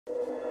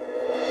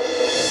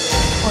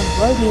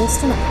World News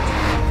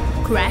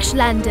Tonight. Crash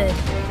landed.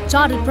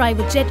 Chartered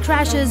private jet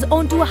crashes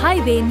onto a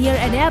highway near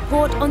an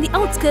airport on the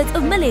outskirts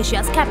of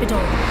Malaysia's capital.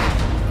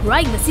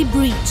 Privacy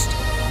breached.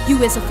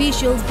 US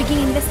officials begin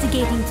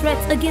investigating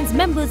threats against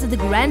members of the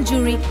grand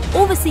jury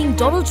overseeing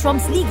Donald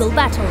Trump's legal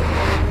battle.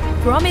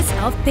 Promise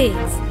of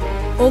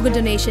pigs. Organ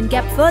donation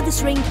gap further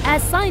shrinked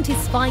as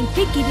scientists find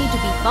pig kidney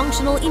to be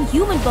functional in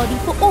human body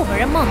for over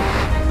a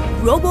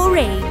month. Robo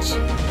Rage.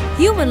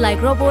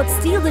 Human-like robots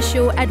steal the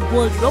show at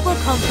World Robo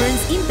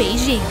Conference in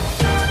Beijing.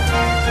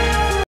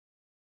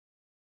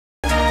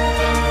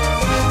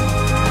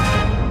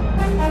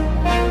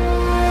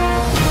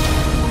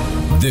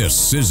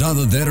 This is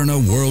Ada Derana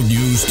World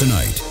News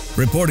Tonight.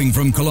 Reporting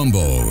from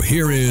Colombo,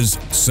 here is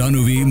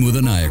Sanuvi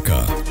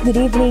Mudanayaka. Good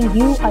evening,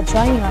 you are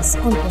joining us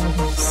on World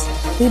News.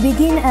 We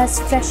begin as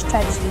fresh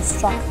tragedy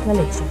struck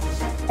Malaysia.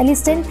 At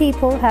least 10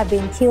 people have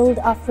been killed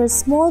after a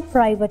small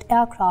private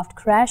aircraft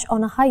crash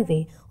on a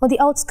highway on the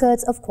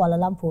outskirts of Kuala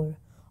Lumpur.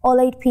 All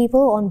 8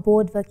 people on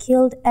board were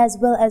killed as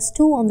well as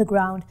 2 on the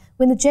ground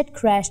when the jet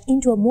crashed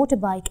into a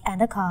motorbike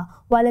and a car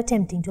while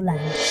attempting to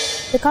land.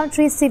 The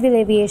country's civil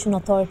aviation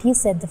authority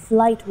said the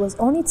flight was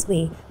on its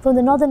way from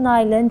the northern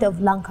island of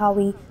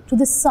Langkawi to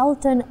the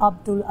Sultan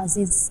Abdul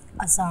Aziz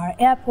Azhar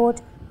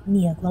Airport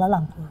near Kuala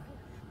Lumpur.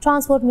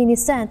 Transport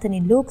Minister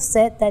Anthony Luke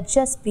said that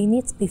just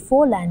minutes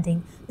before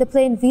landing, the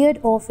plane veered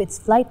off its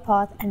flight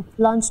path and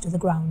plunged to the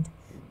ground.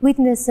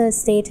 Witnesses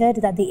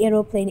stated that the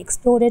aeroplane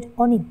exploded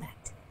on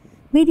impact.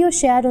 Video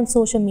shared on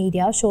social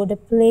media showed a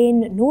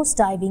plane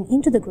nosediving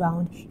into the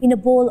ground in a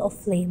bowl of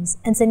flames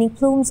and sending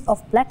plumes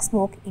of black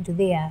smoke into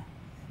the air.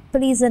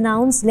 Police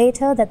announced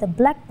later that the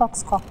black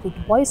box cockpit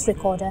voice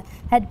recorder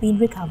had been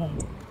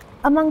recovered.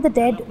 Among the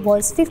dead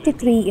was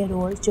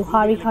 53-year-old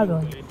Johari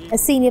Harun, a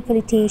senior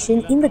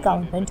politician in the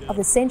government of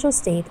the central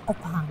state of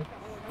Pahang.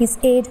 His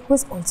aide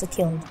was also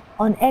killed.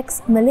 On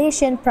X,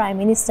 Malaysian Prime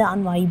Minister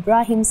Anwar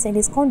Ibrahim sent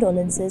his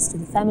condolences to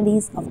the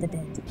families of the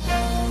dead.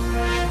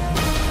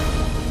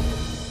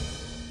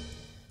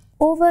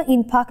 Over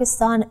in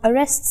Pakistan,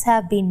 arrests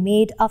have been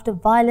made after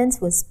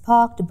violence was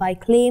sparked by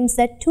claims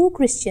that 2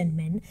 Christian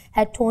men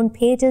had torn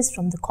pages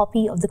from the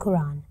copy of the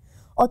Quran.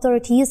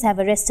 Authorities have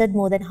arrested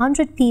more than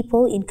 100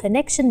 people in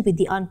connection with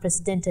the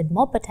unprecedented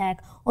mob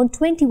attack on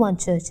 21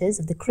 churches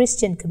of the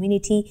Christian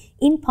community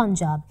in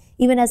Punjab,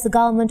 even as the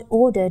government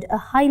ordered a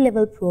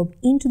high-level probe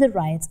into the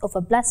riots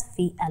over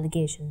blasphemy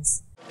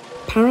allegations.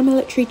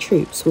 Paramilitary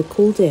troops were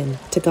called in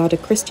to guard a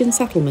Christian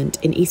settlement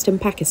in eastern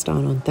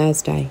Pakistan on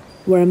Thursday,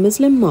 where a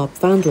Muslim mob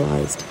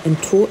vandalised and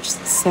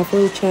torched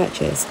several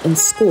churches and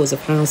scores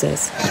of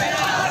houses.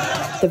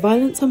 The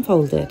violence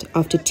unfolded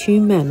after 2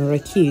 men were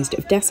accused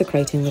of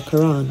desecrating the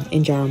Quran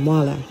in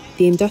Jaranwala,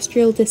 the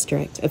industrial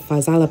district of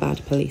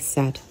Faisalabad, police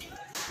said.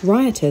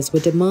 Rioters were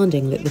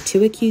demanding that the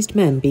 2 accused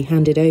men be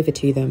handed over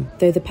to them,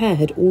 though the pair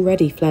had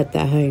already fled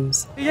their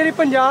homes.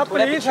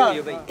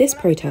 This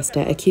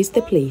protester accused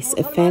the police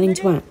of failing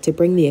to act to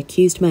bring the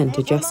accused men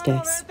to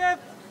justice.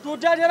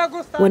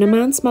 When a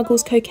man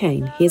smuggles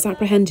cocaine, he is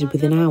apprehended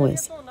within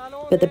hours,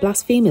 but the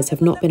blasphemers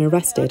have not been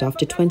arrested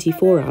after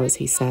 24 hours,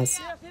 he says.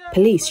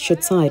 Police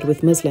should side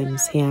with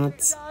Muslims, he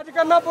adds.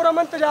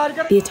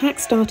 The attack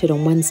started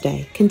on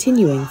Wednesday,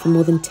 continuing for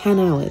more than 10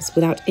 hours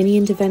without any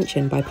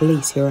intervention by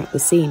police who were at the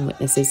scene,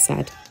 witnesses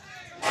said.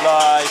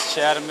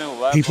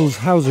 People's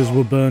houses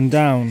were burned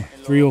down.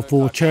 3 or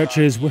 4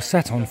 churches were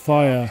set on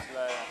fire.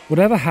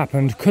 Whatever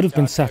happened could have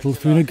been settled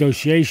through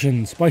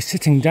negotiations by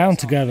sitting down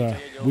together,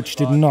 which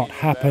did not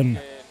happen.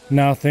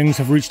 Now things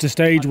have reached a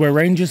stage where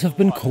rangers have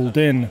been called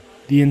in.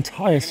 The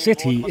entire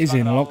city is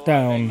in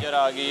lockdown.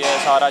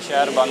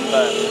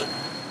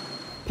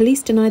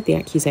 Police denied the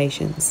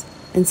accusations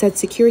and said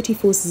security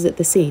forces at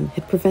the scene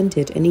had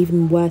prevented an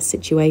even worse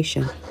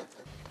situation.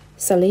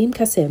 Salim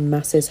Qasim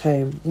Mas's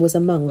home was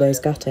among those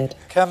gutted.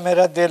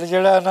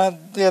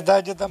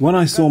 When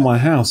I saw my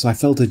house, I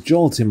felt a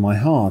jolt in my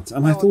heart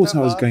and I thought I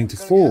was going to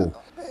fall.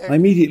 I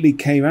immediately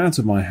came out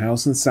of my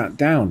house and sat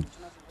down.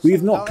 We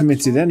have not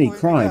committed any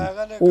crime.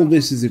 All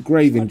this is a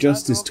grave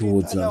injustice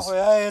towards us.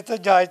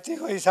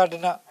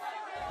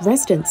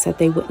 Residents said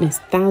they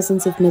witnessed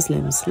thousands of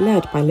Muslims,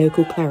 led by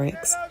local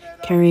clerics,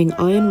 carrying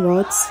iron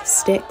rods,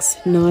 sticks,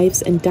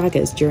 knives and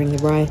daggers during the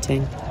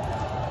rioting.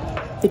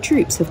 The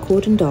troops have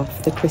cordoned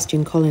off the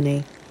Christian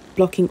colony,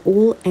 blocking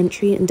all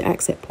entry and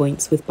exit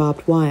points with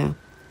barbed wire,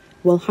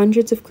 while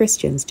hundreds of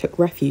Christians took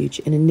refuge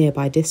in a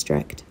nearby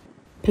district.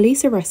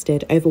 Police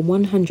arrested over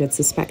 100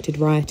 suspected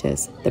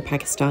rioters, the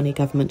Pakistani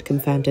government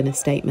confirmed in a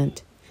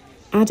statement,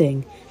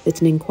 adding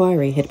that an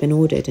inquiry had been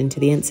ordered into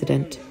the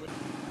incident.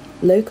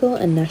 Local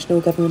and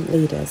national government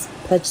leaders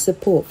pledged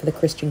support for the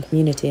Christian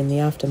community in the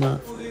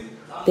aftermath.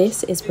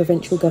 This is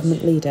provincial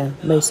government leader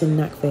Mohsin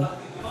Naqvi.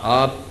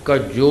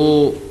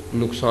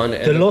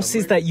 The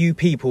losses that you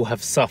people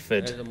have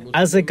suffered,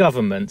 as a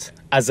government,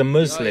 as a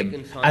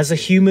Muslim, as a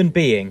human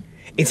being,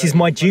 it is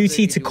my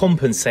duty to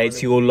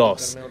compensate your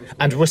loss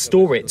and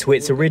restore it to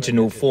its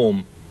original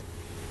form.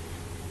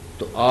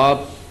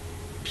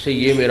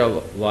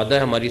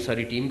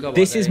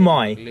 This is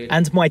my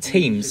and my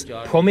team's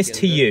promise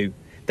to you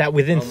that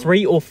within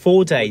 3 or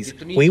 4 days,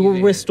 we will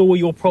restore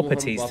your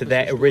properties to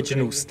their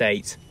original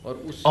state.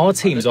 Our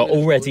teams are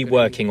already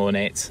working on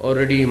it.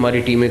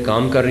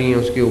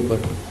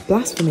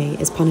 Blasphemy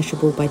is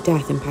punishable by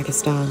death in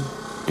Pakistan,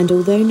 and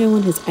although no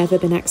one has ever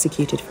been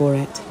executed for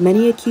it,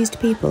 many accused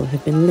people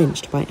have been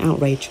lynched by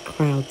outraged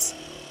crowds.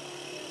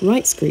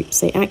 Rights groups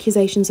say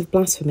accusations of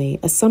blasphemy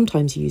are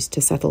sometimes used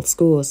to settle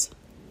scores.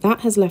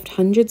 That has left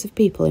hundreds of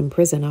people in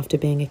prison after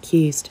being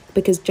accused,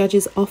 because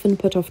judges often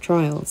put off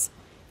trials,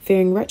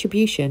 fearing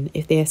retribution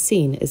if they are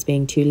seen as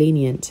being too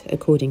lenient,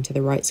 according to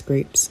the rights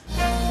groups.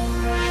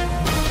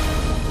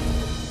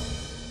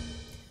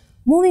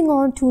 Moving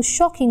on to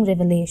shocking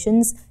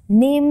revelations,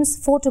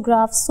 names,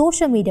 photographs,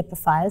 social media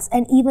profiles,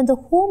 and even the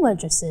home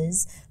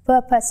addresses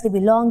purportedly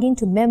belonging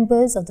to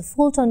members of the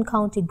Fulton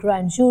County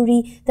grand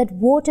jury that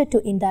voted to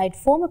indict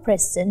former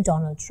President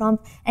Donald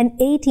Trump and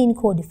 18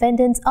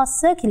 co-defendants are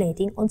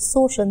circulating on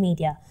social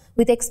media,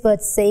 with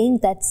experts saying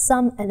that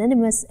some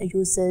anonymous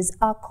users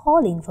are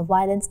calling for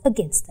violence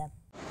against them.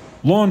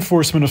 Law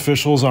enforcement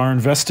officials are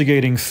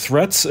investigating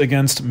threats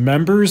against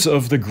members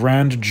of the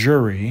grand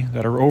jury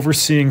that are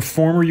overseeing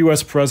former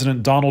U.S.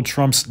 President Donald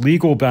Trump's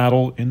legal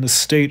battle in the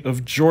state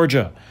of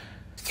Georgia.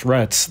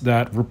 Threats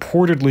that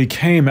reportedly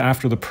came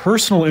after the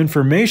personal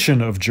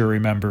information of jury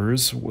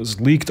members was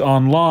leaked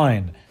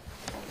online.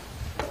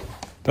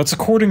 That's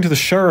according to the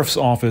sheriff's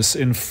office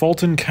in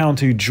Fulton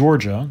County,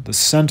 Georgia, the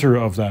center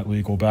of that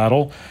legal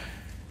battle.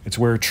 It's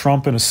where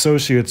Trump and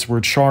associates were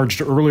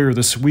charged earlier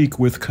this week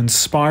with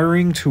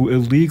conspiring to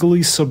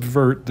illegally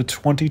subvert the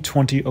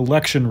 2020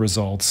 election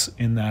results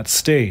in that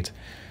state.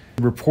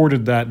 It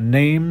reported that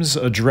names,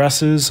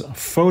 addresses,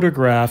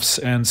 photographs,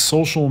 and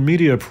social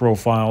media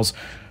profiles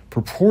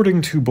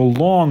purporting to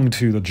belong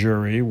to the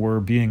jury were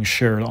being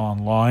shared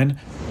online.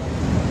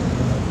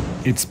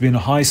 It's been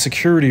high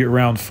security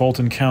around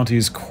Fulton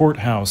County's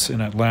courthouse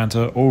in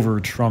Atlanta over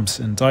Trump's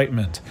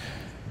indictment.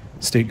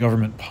 State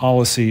government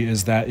policy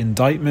is that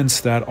indictments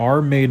that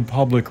are made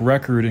public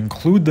record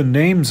include the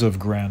names of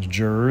grand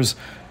jurors,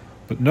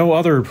 but no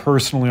other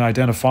personally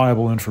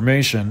identifiable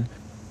information.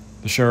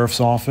 The sheriff's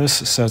office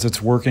says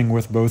it's working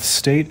with both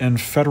state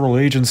and federal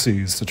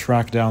agencies to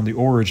track down the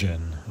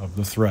origin of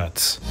the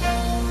threats.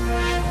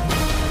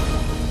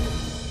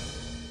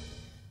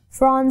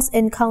 France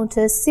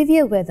encounters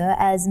severe weather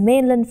as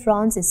mainland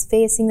France is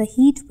facing a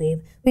heat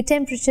wave with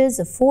temperatures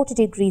of 40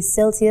 degrees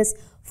Celsius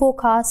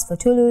forecast for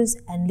Toulouse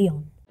and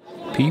Lyon.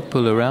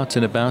 People are out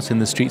and about in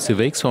the streets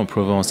of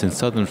Aix-en-Provence in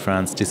southern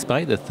France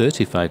despite the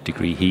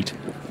 35-degree heat.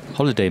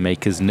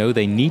 Holidaymakers know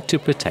they need to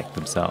protect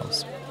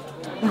themselves.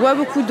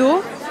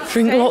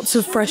 Drink lots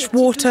of fresh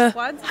water,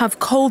 have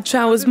cold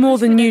showers more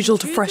than usual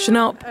to freshen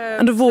up,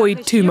 and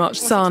avoid too much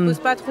sun.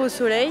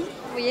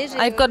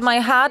 I've got my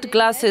hat,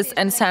 glasses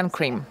and sun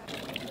cream.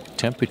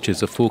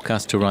 Temperatures are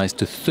forecast to rise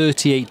to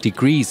 38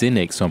 degrees in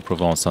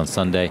Aix-en-Provence on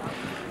Sunday,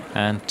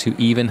 and to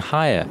even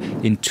higher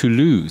in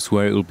Toulouse,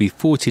 where it will be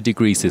 40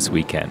 degrees this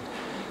weekend.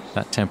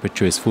 That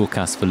temperature is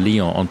forecast for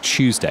Lyon on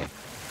Tuesday.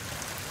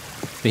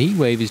 The heat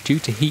wave is due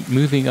to heat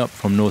moving up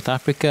from North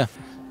Africa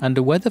and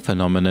a weather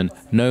phenomenon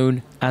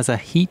known as a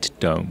heat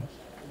dome.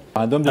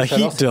 A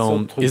heat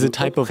dome is a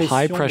type of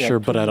high pressure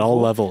but at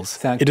all levels.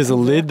 It is a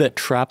lid that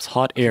traps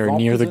hot air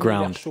near the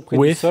ground,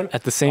 with,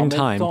 at the same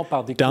time,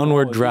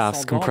 downward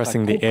drafts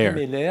compressing the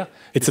air.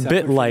 It's a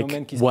bit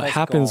like what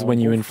happens when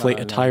you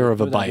inflate a tire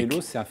of a bike.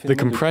 The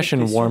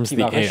compression warms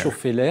the air.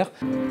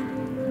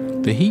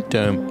 The heat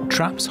dome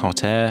traps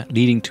hot air,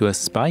 leading to a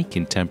spike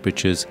in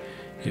temperatures.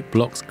 It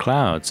blocks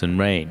clouds and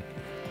rain.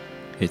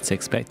 It's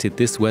expected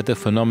this weather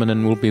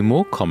phenomenon will be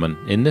more common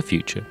in the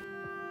future.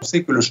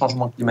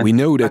 We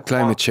know that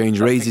climate change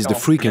raises the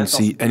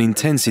frequency and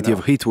intensity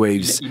of heat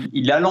waves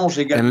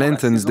and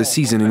lengthens the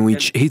season in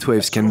which heat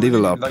waves can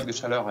develop.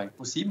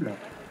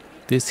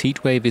 This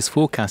heat wave is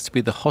forecast to be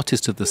the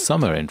hottest of the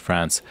summer in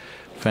France.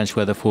 French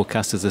weather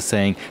forecasters are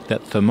saying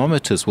that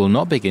thermometers will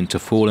not begin to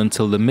fall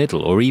until the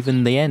middle or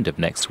even the end of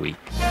next week.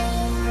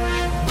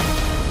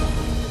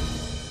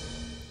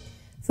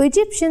 For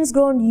Egyptians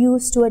grown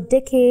used to a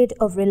decade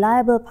of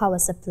reliable power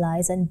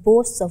supplies and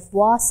boasts of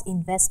vast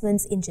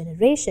investments in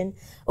generation,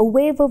 a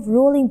wave of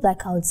rolling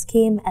blackouts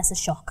came as a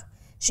shock,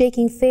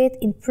 shaking faith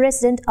in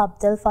President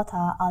Abdel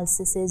Fattah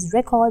al-Sisi's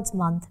records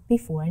month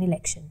before an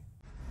election.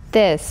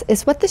 This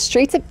is what the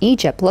streets of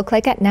Egypt look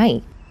like at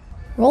night.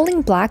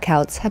 Rolling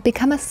blackouts have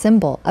become a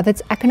symbol of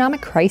its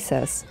economic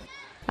crisis,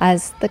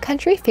 as the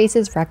country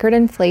faces record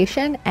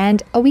inflation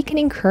and a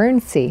weakening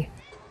currency.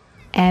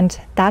 And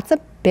that's a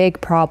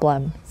big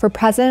problem for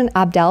President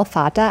Abdel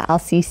Fattah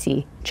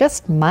al-Sisi,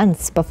 just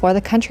months before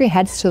the country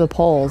heads to the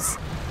polls.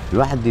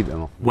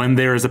 When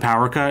there is a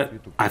power cut,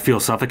 I feel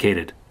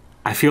suffocated.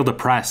 I feel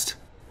depressed.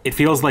 It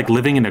feels like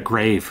living in a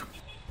grave.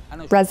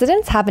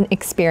 Residents haven't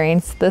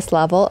experienced this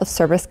level of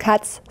service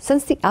cuts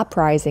since the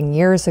uprising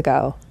years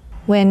ago,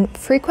 when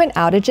frequent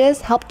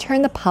outages helped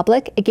turn the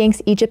public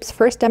against Egypt's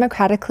first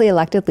democratically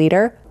elected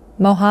leader,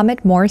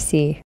 Mohamed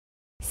Morsi.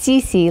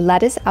 Sisi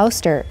led his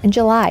ouster in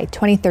July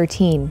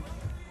 2013.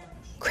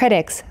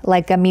 Critics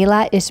like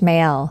Gamila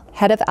Ismail,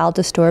 head of Al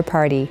Dastur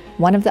Party,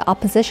 one of the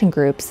opposition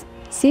groups,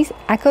 sees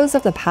echoes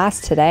of the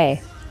past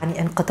today.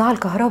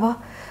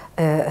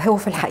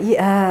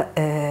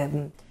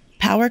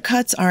 Power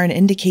cuts are an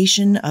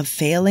indication of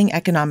failing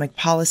economic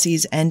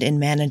policies and in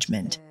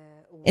management.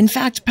 In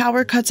fact,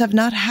 power cuts have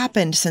not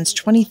happened since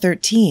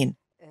 2013.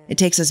 It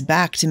takes us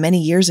back to many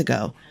years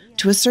ago,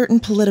 to a certain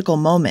political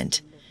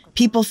moment.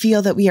 People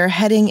feel that we are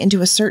heading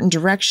into a certain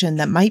direction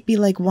that might be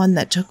like one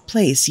that took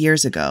place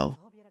years ago.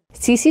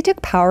 Sisi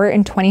took power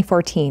in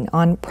 2014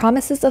 on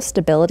promises of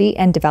stability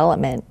and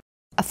development.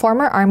 A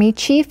former army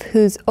chief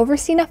who's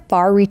overseen a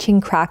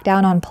far-reaching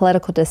crackdown on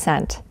political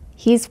dissent.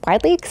 He's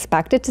widely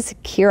expected to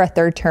secure a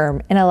third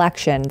term in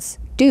elections,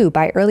 due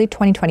by early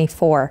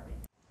 2024.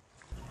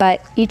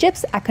 But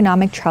Egypt's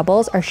economic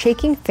troubles are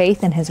shaking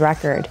faith in his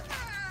record.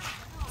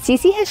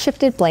 Sisi has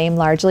shifted blame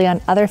largely on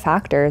other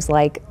factors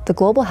like the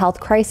global health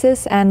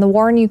crisis and the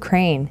war in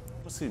Ukraine.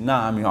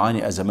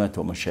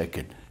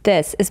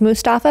 This is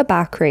Mustafa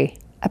Bakri,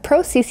 a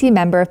pro-Sisi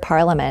member of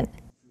parliament.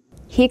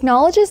 He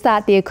acknowledges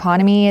that the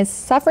economy is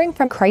suffering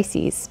from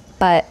crises,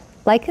 but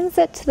likens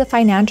it to the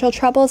financial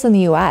troubles in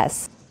the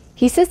US.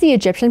 He says the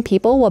Egyptian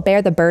people will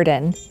bear the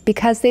burden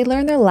because they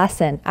learned their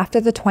lesson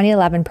after the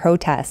 2011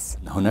 protests.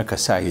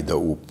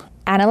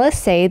 Analysts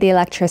say the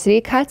electricity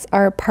cuts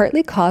are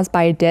partly caused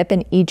by a dip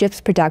in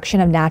Egypt's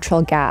production of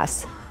natural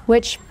gas,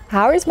 which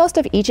powers most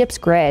of Egypt's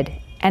grid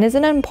and is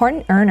an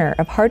important earner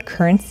of hard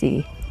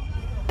currency.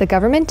 The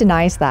government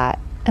denies that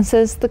and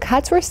says the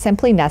cuts were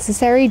simply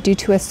necessary due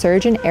to a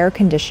surge in air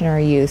conditioner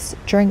use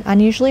during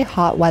unusually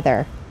hot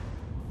weather.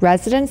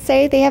 Residents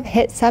say they have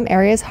hit some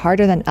areas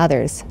harder than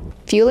others,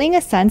 fueling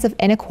a sense of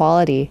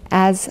inequality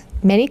as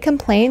many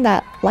complain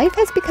that life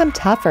has become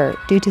tougher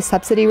due to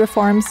subsidy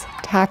reforms,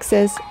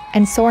 taxes,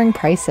 and soaring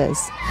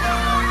prices.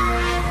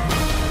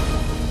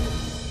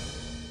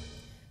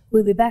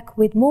 We'll be back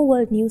with more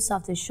world news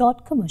after a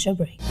short commercial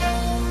break.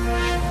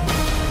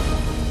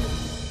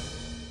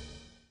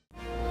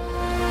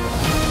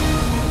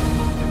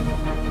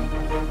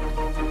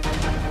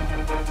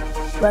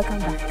 Welcome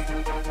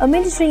back. A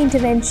military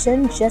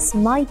intervention just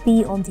might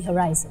be on the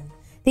horizon.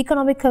 The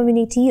Economic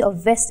Community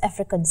of West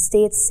African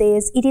States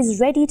says it is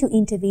ready to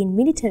intervene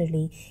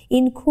militarily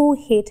in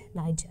coup-hit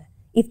Niger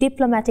if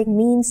diplomatic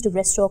means to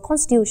restore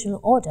constitutional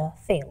order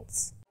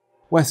fails.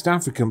 West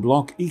African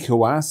bloc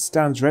ECOWAS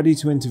stands ready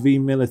to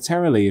intervene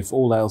militarily if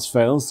all else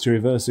fails to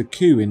reverse a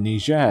coup in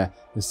Niger,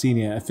 a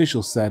senior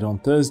official said on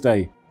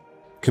Thursday.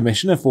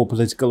 Commissioner for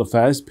Political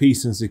Affairs,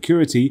 Peace and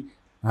Security,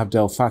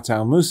 Abdel Fattah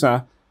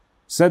al-Musa,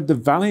 said the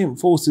valiant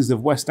forces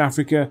of West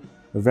Africa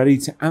are ready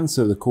to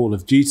answer the call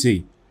of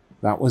duty.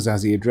 That was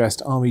as he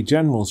addressed army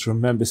generals from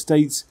member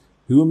states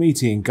who were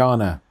meeting in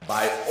Ghana.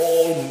 By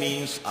all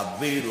means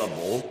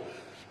available,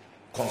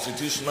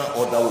 constitutional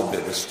order will be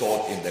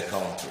restored in the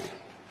country.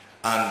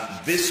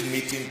 And this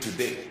meeting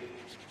today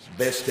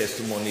bears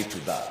testimony to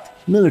that.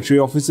 Military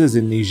officers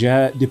in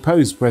Niger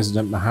deposed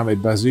President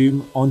Mohamed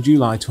Bazoum on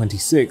July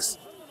 26.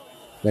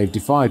 They've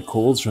defied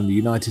calls from the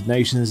United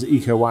Nations,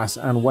 ECOWAS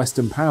and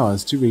Western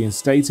powers to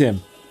reinstate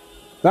him.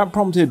 That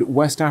prompted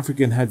West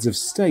African heads of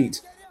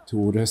state to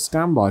order a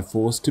standby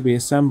force to be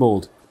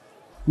assembled.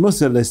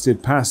 Musa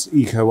listed past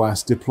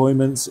ECOWAS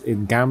deployments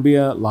in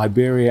Gambia,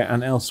 Liberia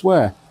and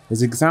elsewhere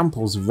as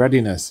examples of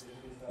readiness.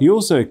 He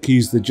also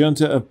accused the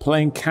junta of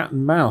playing cat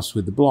and mouse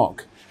with the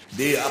bloc.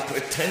 They are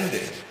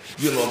pretending,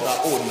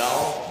 that,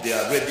 now they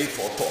are ready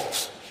for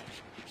talks.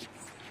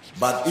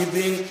 But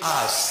even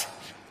us,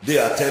 they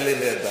are telling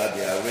us that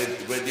they are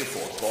ready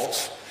for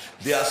talks.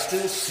 They are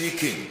still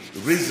seeking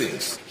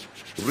reasons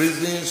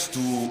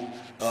to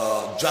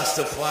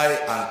justify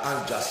an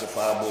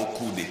unjustifiable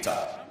coup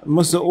d'etat.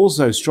 Musa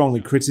also strongly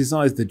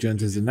criticised the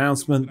junta's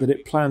announcement that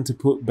it planned to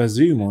put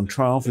Bazoum on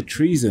trial for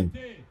treason.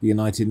 The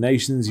United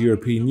Nations,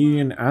 European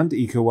Union and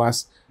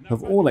ECOWAS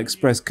have all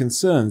expressed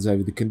concerns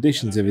over the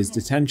conditions of his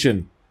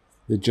detention.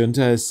 The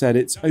junta has said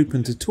it's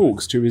open to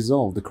talks to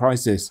resolve the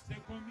crisis.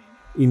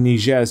 In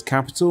Niger's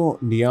capital,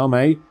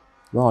 Niamey,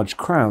 large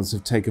crowds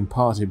have taken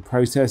part in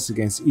protests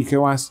against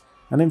ECOWAS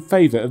and in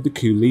favour of the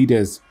coup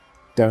leaders.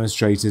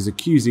 Demonstrators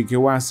accuse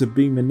ECOWAS of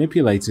being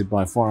manipulated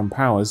by foreign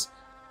powers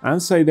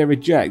and say they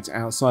reject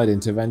outside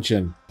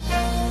intervention.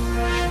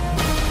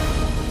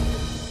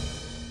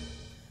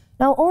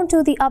 Now on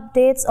to the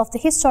updates of the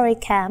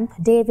historic Camp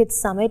David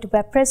summit,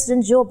 where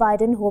President Joe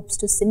Biden hopes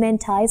to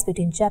cement ties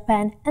between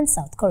Japan and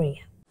South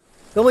Korea.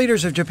 The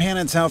leaders of Japan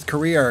and South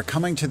Korea are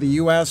coming to the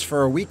U.S.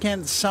 for a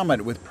weekend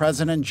summit with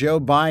President Joe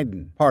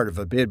Biden, part of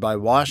a bid by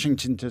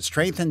Washington to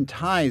strengthen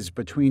ties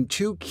between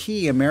two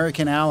key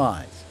American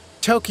allies.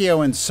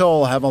 Tokyo and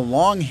Seoul have a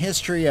long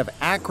history of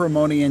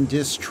acrimony and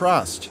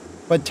distrust,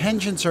 but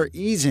tensions are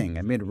easing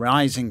amid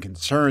rising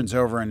concerns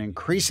over an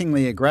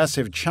increasingly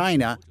aggressive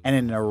China and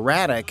an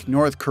erratic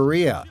North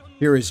Korea.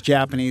 Here is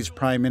Japanese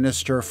Prime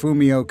Minister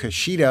Fumio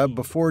Kishida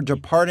before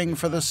departing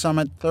for the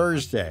summit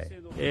Thursday.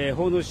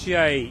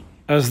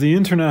 As the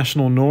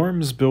international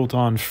norms built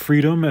on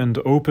freedom and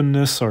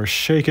openness are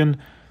shaken,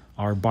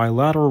 Our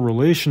bilateral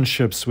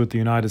relationships with the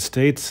United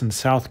States and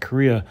South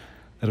Korea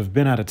that have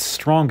been at its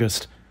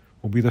strongest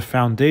will be the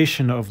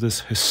foundation of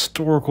this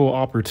historical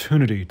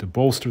opportunity to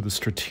bolster the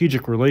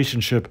strategic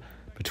relationship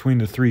between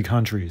the three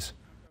countries.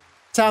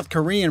 South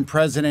Korean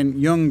President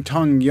Yoon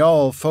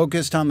Tung-yeol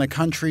focused on the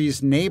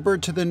country's neighbor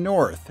to the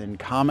north in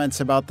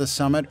comments about the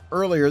summit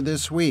earlier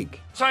this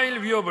week.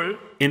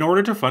 In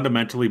order to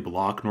fundamentally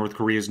block North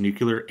Korea's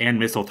nuclear and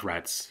missile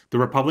threats, the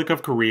Republic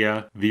of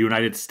Korea, the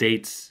United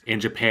States, and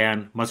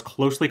Japan must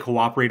closely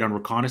cooperate on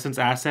reconnaissance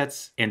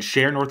assets and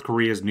share North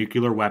Korea's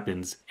nuclear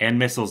weapons and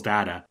missiles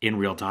data in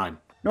real time.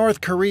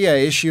 North Korea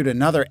issued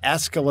another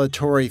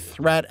escalatory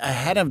threat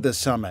ahead of the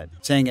summit,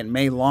 saying it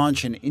may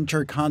launch an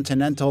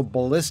intercontinental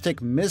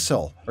ballistic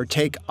missile or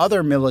take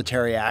other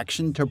military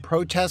action to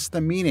protest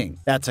the meeting.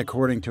 That's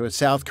according to a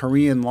South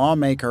Korean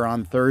lawmaker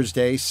on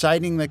Thursday,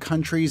 citing the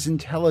country's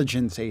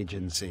intelligence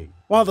agency.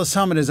 While the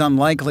summit is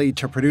unlikely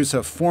to produce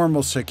a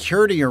formal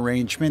security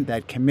arrangement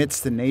that commits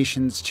the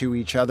nations to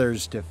each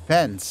other's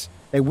defense,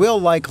 they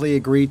will likely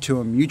agree to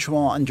a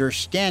mutual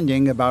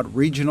understanding about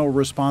regional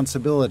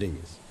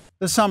responsibilities.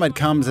 The summit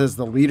comes as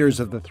the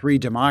leaders of the three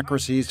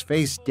democracies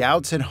face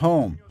doubts at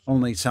home.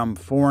 Only some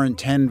 4 in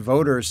 10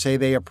 voters say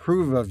they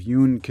approve of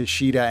Yoon,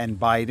 Kishida, and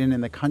Biden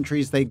in the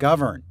countries they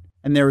govern.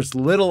 And there is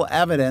little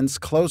evidence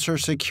closer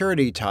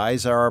security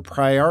ties are a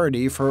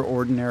priority for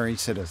ordinary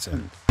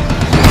citizens.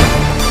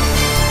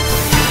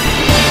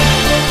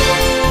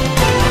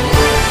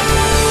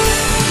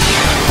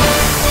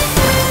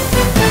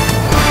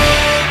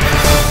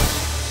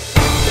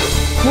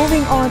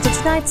 Moving on to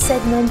tonight's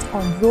segment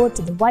on Road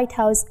to the White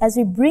House as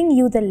we bring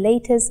you the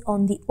latest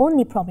on the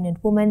only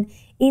prominent woman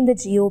in the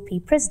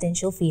GOP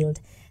presidential field,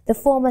 the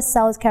former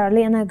South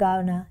Carolina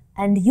governor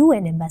and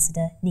UN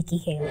Ambassador Nikki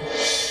Haley.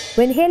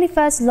 When Haley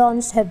first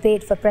launched her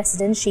bid for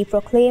president, she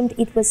proclaimed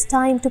it was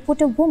time to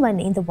put a woman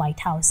in the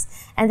White House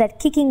and that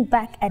kicking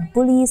back at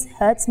bullies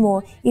hurts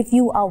more if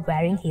you are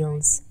wearing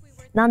heels.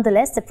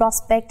 Nonetheless, the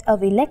prospect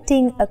of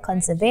electing a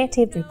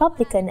conservative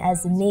Republican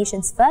as the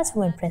nation's first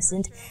woman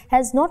president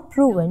has not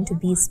proven to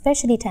be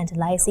especially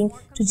tantalizing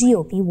to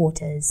GOP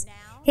voters.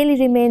 Haley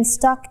remains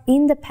stuck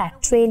in the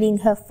pack, trailing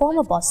her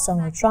former boss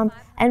Donald Trump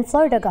and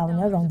Florida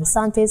Governor Ron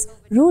DeSantis,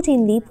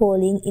 routinely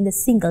polling in the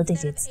single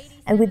digits.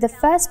 And with the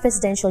first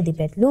presidential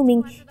debate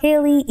looming,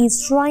 Haley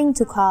is trying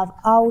to carve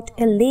out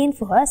a lane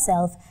for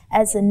herself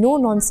as a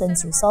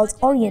no-nonsense,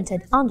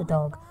 results-oriented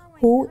underdog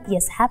who,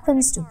 yes,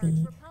 happens to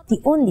be the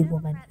only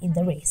woman in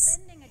the race.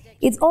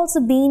 It's also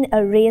been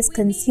a race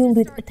consumed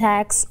with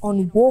attacks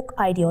on woke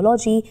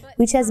ideology,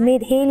 which has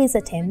made Haley's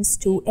attempts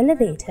to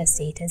elevate her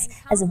status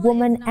as a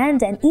woman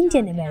and an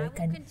Indian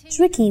American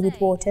tricky with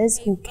voters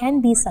who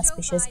can be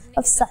suspicious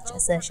of such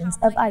assertions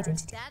of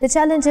identity. The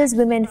challenges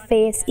women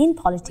face in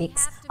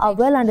politics are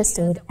well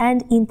understood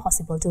and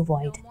impossible to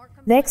avoid.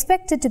 They're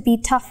expected to be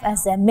tough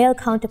as their male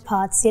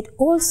counterparts, yet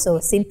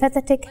also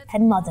sympathetic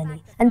and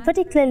motherly. And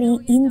particularly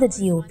in the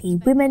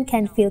GOP, women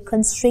can feel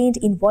constrained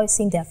in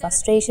voicing their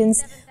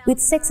frustrations with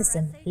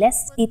sexism,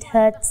 lest it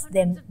hurts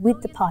them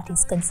with the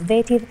party's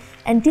conservative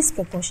and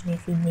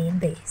disproportionately male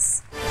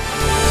base.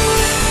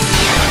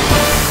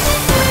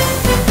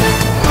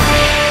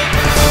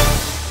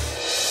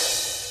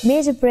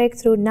 Major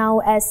breakthrough now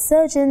as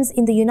surgeons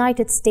in the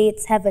United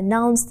States have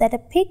announced that a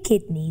pig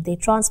kidney they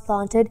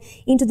transplanted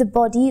into the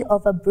body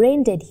of a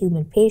brain-dead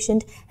human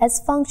patient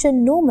has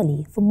functioned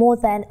normally for more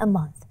than a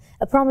month,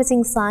 a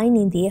promising sign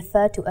in the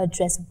effort to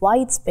address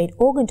widespread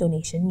organ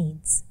donation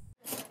needs.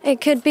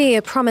 It could be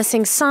a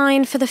promising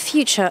sign for the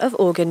future of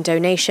organ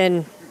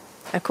donation.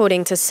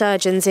 According to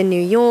surgeons in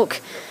New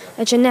York,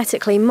 a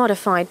genetically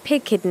modified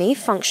pig kidney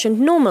functioned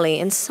normally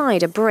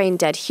inside a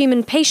brain-dead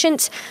human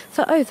patient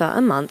for over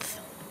a month.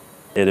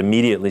 It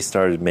immediately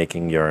started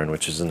making urine,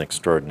 which is an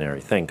extraordinary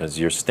thing because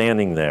you're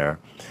standing there.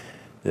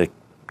 The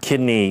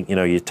kidney,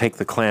 you take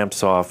the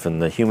clamps off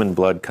and the human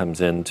blood comes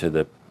into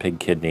the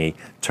pig kidney,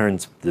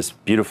 turns this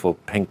beautiful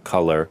pink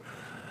color,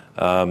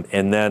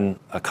 and then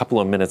a couple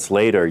of minutes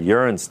later,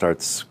 urine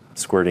starts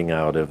squirting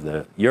out of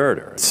the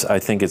ureter. I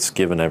think it's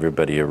given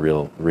everybody a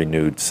real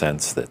renewed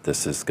sense that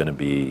this is going to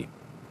be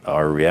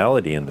our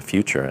reality in the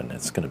future, and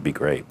it's going to be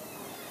great.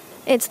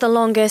 It's the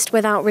longest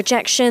without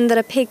rejection that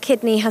a pig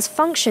kidney has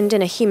functioned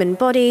in a human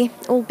body,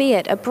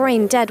 albeit a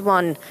brain-dead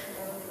one.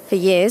 For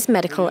years,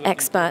 medical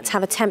experts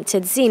have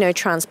attempted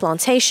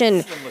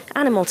xenotransplantation,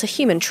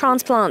 animal-to-human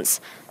transplants,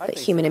 but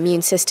human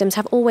immune systems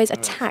have always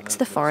attacked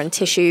the foreign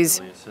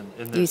tissues.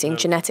 Using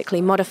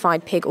genetically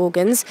modified pig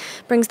organs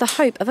brings the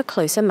hope of a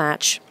closer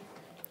match.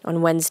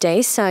 On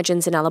Wednesday,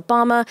 surgeons in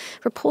Alabama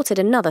reported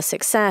another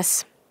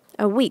success,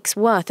 a week's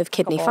worth of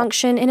kidney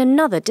function in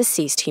another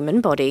deceased human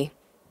body.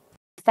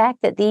 The fact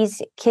that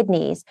these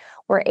kidneys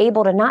were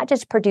able to not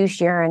just produce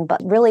urine, but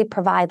really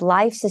provide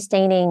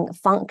life-sustaining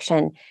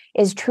function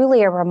is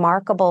truly a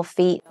remarkable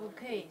feat.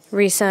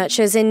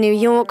 Researchers in New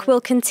York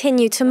will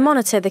continue to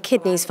monitor the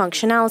kidney's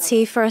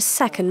functionality for a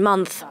second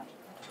month.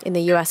 In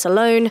the US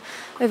alone,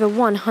 over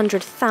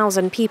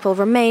 100,000 people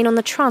remain on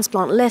the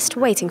transplant list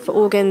waiting for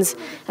organs,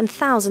 and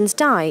thousands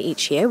die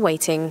each year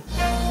waiting.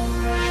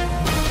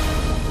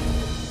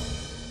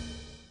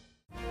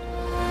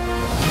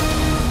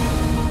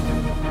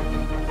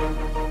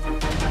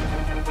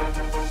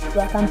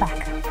 welcome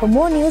back. For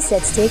more news,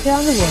 let's take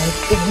around the world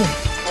in a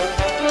minute.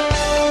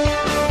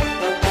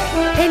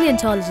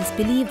 Paleontologists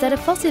believe that a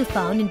fossil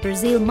found in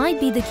Brazil might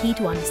be the key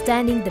to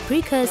understanding the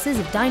precursors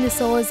of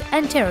dinosaurs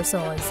and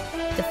pterosaurs.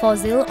 The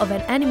fossil of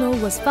an animal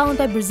was found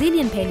by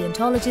Brazilian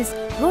paleontologist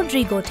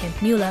Rodrigo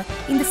Tempmuller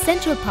in the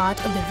central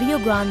part of the Rio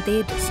Grande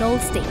do Sul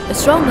state. A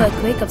strong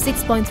earthquake of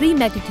 6.3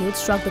 magnitude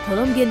struck the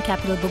Colombian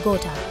capital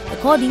Bogota,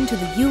 according to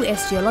the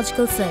U.S.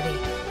 Geological Survey,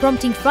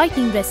 prompting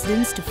frightened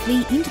residents to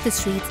flee into the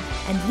streets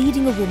and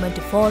leading a woman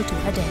to fall to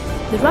her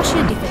death. The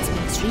Russian Defense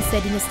Ministry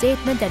said in a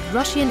statement that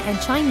Russian and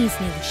Chinese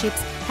naval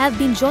ships have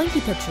been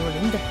jointly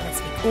patrolling the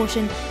Pacific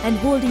Ocean and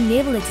holding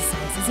naval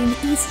exercises in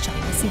the East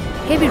China Sea.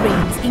 Heavy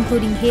rains,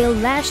 including hail,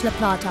 lashed La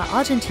Plata,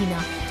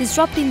 Argentina,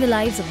 disrupting the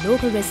lives of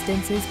local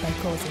residences by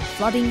causing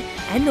flooding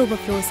and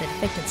overflows that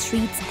affected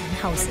streets and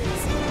houses.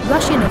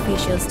 Russian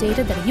officials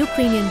stated that a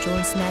Ukrainian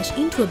drone smashed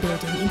into a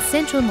building in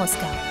central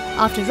Moscow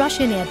after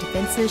Russian air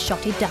defenses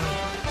shot it down,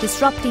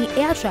 disrupting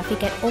air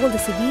traffic at all the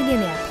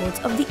civilian airports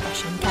of the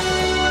Russian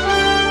capital.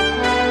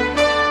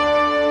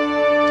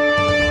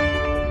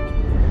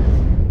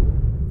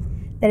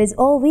 That is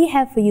all we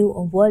have for you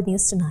on World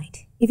News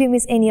Tonight. If you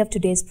miss any of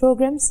today's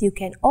programs, you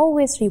can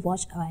always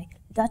rewatch by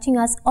touching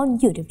us on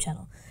YouTube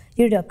channel,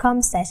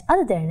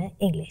 youtube.com/Derana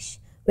English.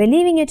 We're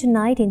leaving you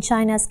tonight in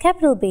China's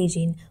capital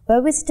Beijing,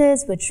 where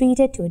visitors were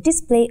treated to a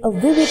display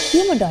of vivid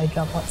humanoid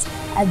robots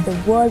at the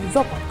World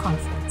Robot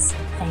Conference.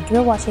 Thank you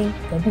for watching.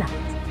 Good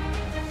night.